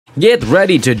Get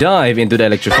ready to dive into the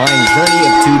electrifying journey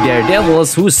of two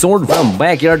daredevils who soared from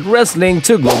backyard wrestling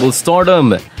to global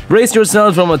stardom. Brace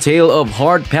yourself from a tale of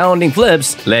heart-pounding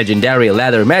flips, legendary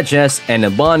ladder matches, and a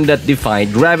bond that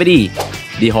defied gravity.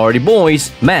 The Hardy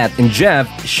Boys, Matt and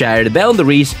Jeff, shattered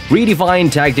boundaries,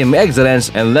 redefined tag team excellence,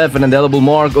 and left an indelible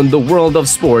mark on the world of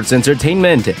sports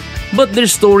entertainment. But their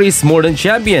story is more than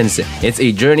champions. It's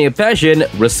a journey of passion,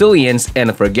 resilience, and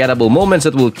unforgettable moments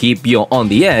that will keep you on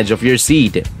the edge of your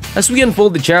seat. As we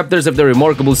unfold the chapters of the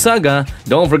remarkable saga,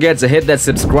 don't forget to hit that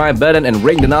subscribe button and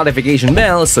ring the notification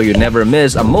bell so you never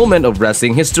miss a moment of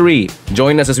wrestling history.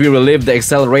 Join us as we relive the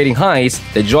accelerating highs,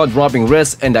 the jaw-dropping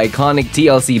risks, and the iconic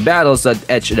TLC battles that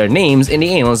etched their names in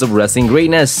the annals of wrestling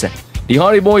greatness. The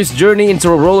Hardy Boys' journey into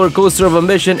a roller coaster of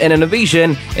ambition and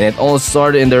innovation, and it all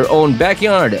started in their own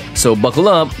backyard. So buckle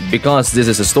up, because this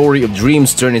is a story of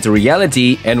dreams turned into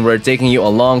reality, and we're taking you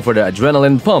along for the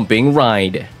adrenaline-pumping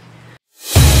ride.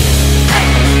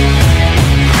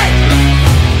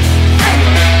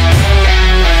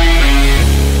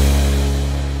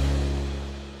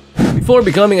 Before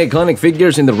becoming iconic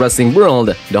figures in the wrestling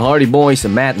world, the Hardy Boys,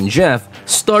 Matt and Jeff,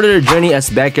 started their journey as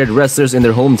backyard wrestlers in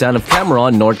their hometown of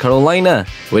Cameron, North Carolina.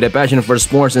 With a passion for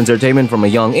sports entertainment from a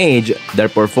young age, they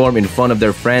performed in front of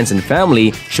their friends and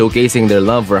family, showcasing their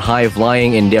love for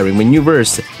high-flying and daring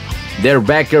maneuvers. Their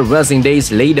backyard wrestling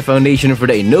days laid the foundation for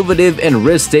the innovative and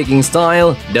risk-taking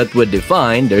style that would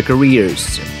define their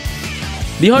careers.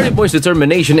 The Hardy Boys'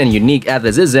 determination and unique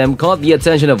athleticism caught the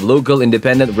attention of local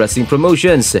independent wrestling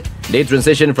promotions. They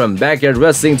transitioned from backyard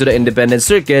wrestling to the independent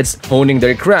circuits, honing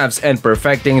their crafts and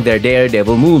perfecting their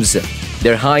daredevil moves.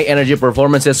 Their high-energy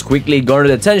performances quickly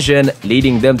garnered attention,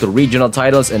 leading them to regional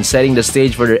titles and setting the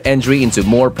stage for their entry into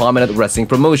more prominent wrestling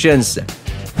promotions.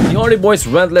 The Hardy Boys'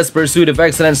 relentless pursuit of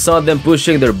excellence saw them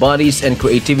pushing their bodies and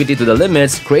creativity to the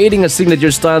limits, creating a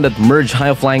signature style that merged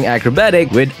high-flying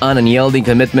acrobatic with an unyielding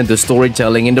commitment to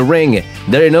storytelling in the ring.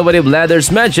 Their innovative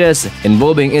ladders matches,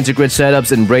 involving intricate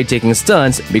setups and breathtaking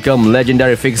stunts, become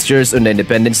legendary fixtures on the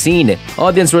independent scene.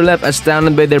 Audiences were left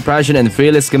astounded by their passion and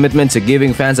fearless commitment to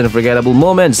giving fans unforgettable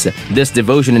moments. This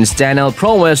devotion and standout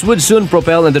prowess would soon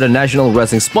propel into the national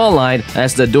wrestling spotlight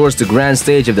as the doors to grand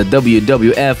stage of the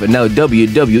WWF and now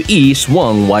WWE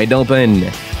swung wide open.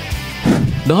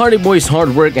 The Hardy Boys'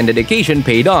 hard work and dedication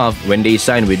paid off when they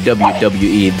signed with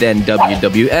WWE, then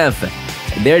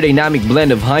WWF. Their dynamic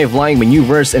blend of high-flying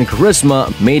maneuvers and charisma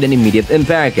made an immediate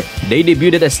impact. They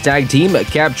debuted as tag team,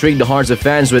 capturing the hearts of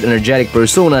fans with energetic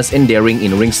personas and daring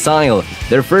in-ring style.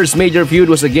 Their first major feud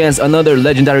was against another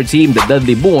legendary team, the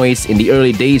Dudley Boys, in the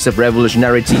early days of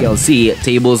revolutionary TLC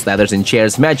tables, ladders, and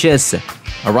chairs matches.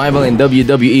 Arrival in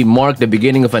WWE marked the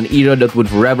beginning of an era that would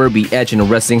forever be etched in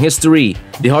wrestling history.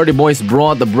 The Hardy Boys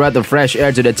brought a breath of fresh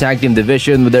air to the tag team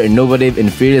division with their innovative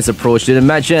and fearless approach to the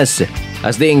matches.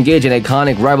 As they engage in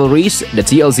iconic rivalries, the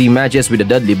TLC matches with the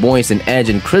Dudley Boys and Edge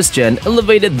and Christian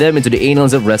elevated them into the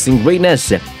annals of wrestling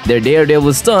greatness. Their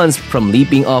daredevil stunts, from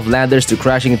leaping off ladders to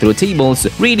crashing through tables,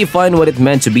 redefined what it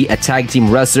meant to be a tag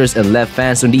team wrestlers and left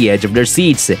fans on the edge of their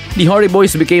seats. The Hardy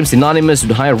Boys became synonymous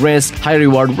with high-risk,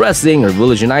 high-reward wrestling,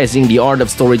 revolutionizing the art of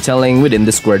storytelling within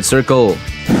the squared circle.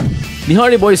 The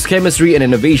Hardy Boys' chemistry and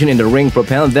innovation in the ring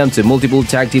propelled them to multiple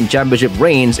tag team championship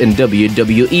reigns in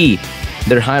WWE.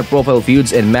 Their high-profile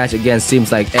feuds and match against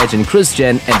teams like Edge and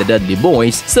Christian and the Dudley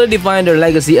Boys solidifying their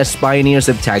legacy as pioneers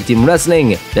of tag team wrestling.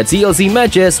 The TLC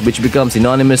matches, which become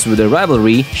synonymous with their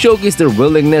rivalry, showcase their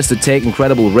willingness to take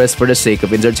incredible risks for the sake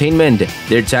of entertainment.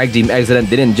 Their tag team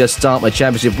excellence didn't just stomp a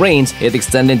championship reigns, it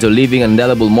extended to leaving an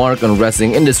indelible mark on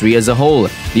wrestling industry as a whole.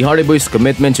 The Hardy Boys'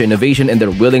 commitment to innovation and their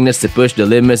willingness to push the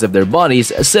limits of their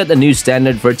bodies set a new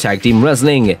standard for tag team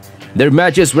wrestling. Their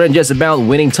matches weren't just about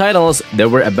winning titles, they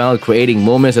were about creating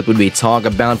moments that would be talked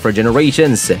about for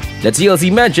generations. The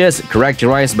TLC matches,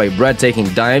 characterized by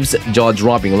breathtaking dives,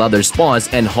 jaw-dropping ladder spots,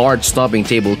 and heart-stopping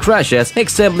table crashes,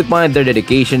 exemplified their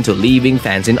dedication to leaving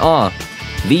fans in awe.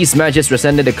 These matches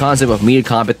transcended the concept of mere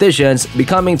competitions,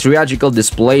 becoming theatrical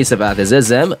displays of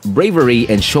athleticism, bravery,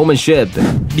 and showmanship.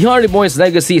 The Hardy Boys'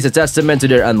 legacy is a testament to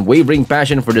their unwavering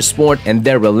passion for the sport and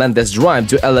their relentless drive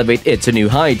to elevate it to new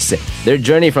heights. Their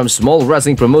journey from small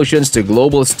wrestling promotions to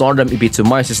global stardom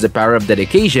epitomizes the power of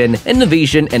dedication,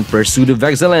 innovation, and pursuit of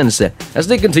excellence. As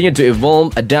they continued to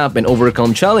evolve, adapt, and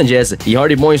overcome challenges, the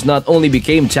Hardy Boys not only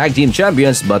became tag team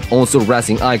champions but also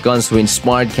wrestling icons who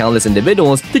inspired countless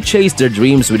individuals to chase their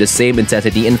dreams with the same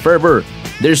intensity and fervor.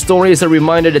 Their story is a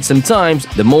reminder that sometimes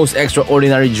the most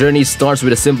extraordinary journey starts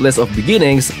with the simplest of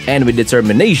beginnings, and with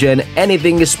determination,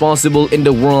 anything is possible in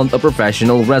the world of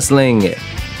professional wrestling.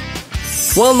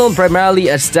 While known primarily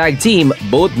as tag team,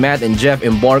 both Matt and Jeff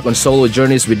embarked on solo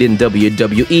journeys within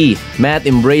WWE. Matt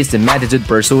embraced the Mattitude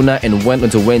persona and went on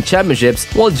to win championships,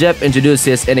 while Jeff introduced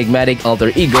his enigmatic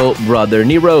alter ego, Brother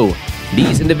Nero.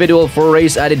 These individual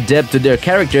forays added depth to their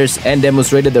characters and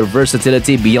demonstrated their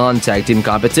versatility beyond tag team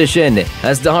competition.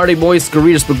 As the Hardy Boys'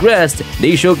 careers progressed,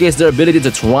 they showcased their ability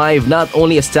to thrive not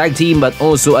only as tag team but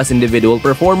also as individual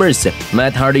performers.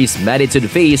 Matt Hardy's Mattitude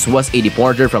phase was a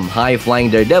departure from high-flying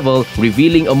Daredevil,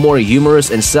 revealing a more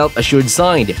humorous and self-assured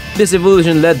side. This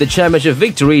evolution led to championship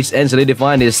victories and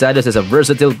solidified his status as a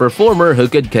versatile performer who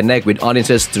could connect with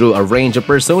audiences through a range of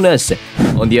personas.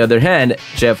 On the other hand,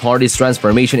 Jeff Hardy's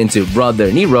transformation into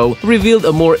Brother Nero revealed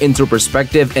a more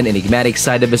introspective and enigmatic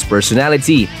side of his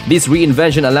personality. This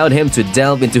reinvention allowed him to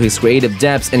delve into his creative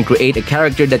depths and create a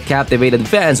character that captivated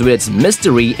fans with its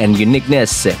mystery and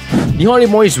uniqueness. The Hardy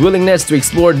Boys' willingness to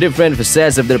explore different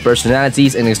facets of their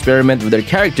personalities and experiment with their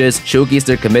characters showcased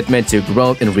their commitment to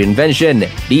growth and reinvention.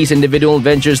 These individual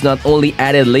ventures not only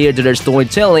added layer to their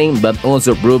storytelling but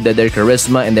also proved that their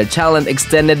charisma and their talent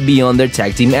extended beyond their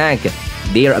tag team act.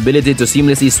 Their ability to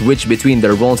seamlessly switch between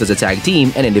their roles as a tag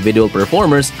team and individual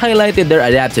performers highlighted their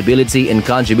adaptability and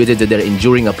contributed to their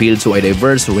enduring appeal to a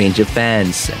diverse range of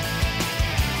fans.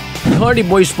 The Hardy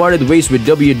Boys parted ways with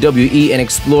WWE and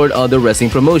explored other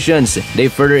wrestling promotions. They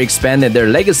further expanded their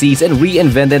legacies and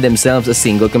reinvented themselves as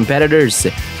single competitors.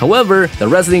 However, the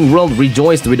wrestling world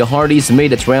rejoiced with the Hardys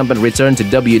made a triumphant return to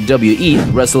WWE at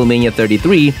WrestleMania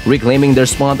 33, reclaiming their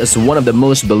spot as one of the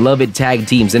most beloved tag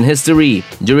teams in history.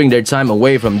 During their time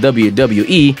away from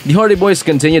WWE, the Hardy Boys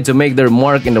continued to make their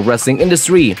mark in the wrestling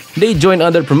industry. They joined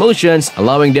other promotions,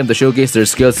 allowing them to showcase their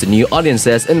skills to new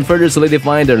audiences and further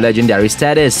solidifying their legendary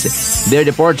status. Their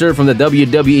departure from the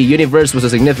WWE universe was a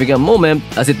significant moment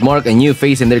as it marked a new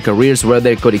phase in their careers where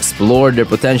they could explore their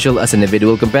potential as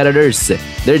individual competitors.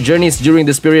 Their journeys during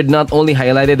this period not only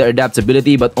highlighted their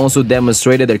adaptability but also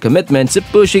demonstrated their commitment to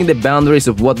pushing the boundaries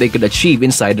of what they could achieve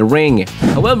inside the ring.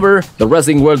 However, the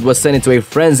wrestling world was sent into a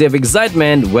frenzy of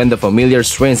excitement when the familiar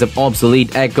strains of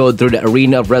Obsolete echoed through the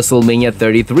arena of WrestleMania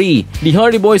 33. The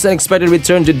Hardy Boys' unexpected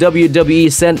return to WWE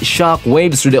sent shock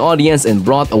waves through the audience and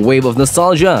brought a wave of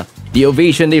nostalgia. The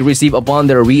ovation they received upon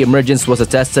their re-emergence was a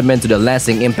testament to the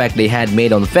lasting impact they had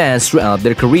made on fans throughout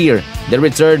their career. Their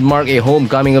return marked a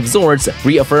homecoming of sorts,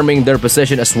 reaffirming their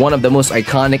position as one of the most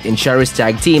iconic and cherished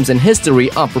tag teams in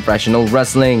history of professional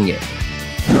wrestling.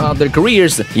 Throughout their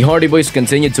careers, the Hardy Boys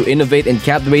continued to innovate and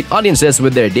captivate audiences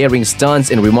with their daring stunts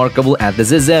and remarkable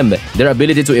athleticism. Their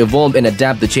ability to evolve and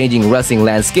adapt to changing wrestling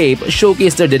landscape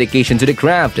showcased their dedication to the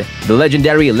craft. The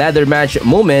legendary ladder match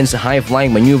moments,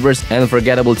 high-flying maneuvers, and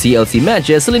unforgettable TLC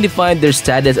matches solidified their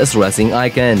status as wrestling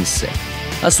icons.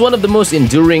 As one of the most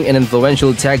enduring and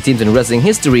influential tag teams in wrestling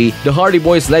history, the Hardy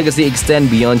Boys' legacy extends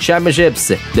beyond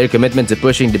championships. Their commitment to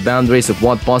pushing the boundaries of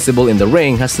what's possible in the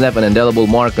ring has left an indelible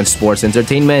mark on sports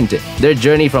entertainment. Their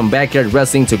journey from backyard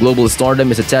wrestling to global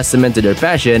stardom is a testament to their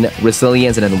passion,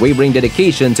 resilience, and unwavering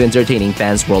dedication to entertaining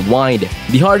fans worldwide.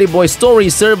 The Hardy Boys'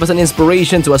 stories serve as an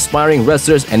inspiration to aspiring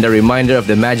wrestlers and a reminder of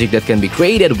the magic that can be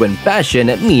created when passion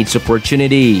meets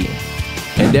opportunity.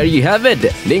 And there you have it,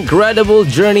 the incredible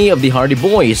journey of the Hardy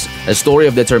Boys, a story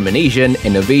of determination,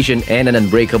 innovation, and an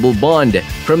unbreakable bond.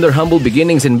 From their humble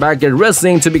beginnings in backyard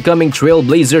wrestling to becoming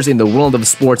trailblazers in the world of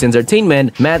sports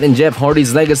entertainment, Matt and Jeff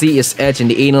Hardy's legacy is etched in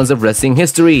the annals of wrestling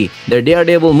history. Their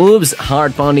daredevil moves,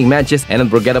 heart-pounding matches, and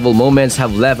unforgettable moments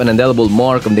have left an indelible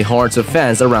mark on the hearts of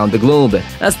fans around the globe.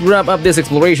 As we wrap up this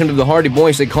exploration of the Hardy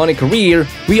Boys' iconic career,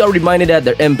 we are reminded that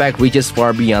their impact reaches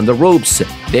far beyond the ropes.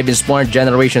 They've inspired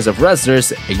generations of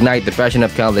wrestlers, ignite the passion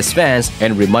of countless fans,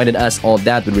 and reminded us all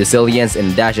that with resilience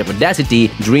and a dash of audacity,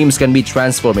 dreams can be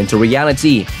transformed into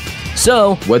reality.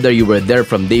 So, whether you were there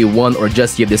from day one or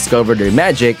just you've discovered their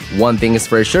magic, one thing is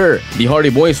for sure, the Hardy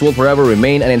Boys will forever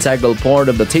remain an integral part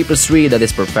of the tapestry that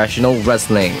is professional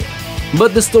wrestling.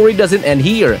 But the story doesn't end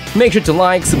here. Make sure to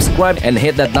like, subscribe, and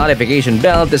hit that notification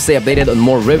bell to stay updated on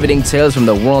more riveting tales from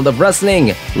the world of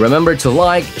wrestling. Remember to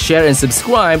like, share, and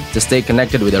subscribe to stay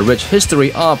connected with a rich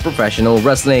history of professional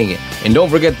wrestling. And don't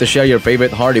forget to share your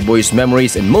favorite Hardy Boys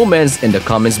memories and moments in the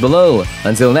comments below.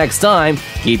 Until next time,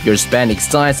 keep your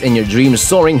spandex ties and your dreams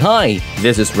soaring high.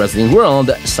 This is Wrestling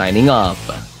World signing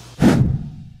off.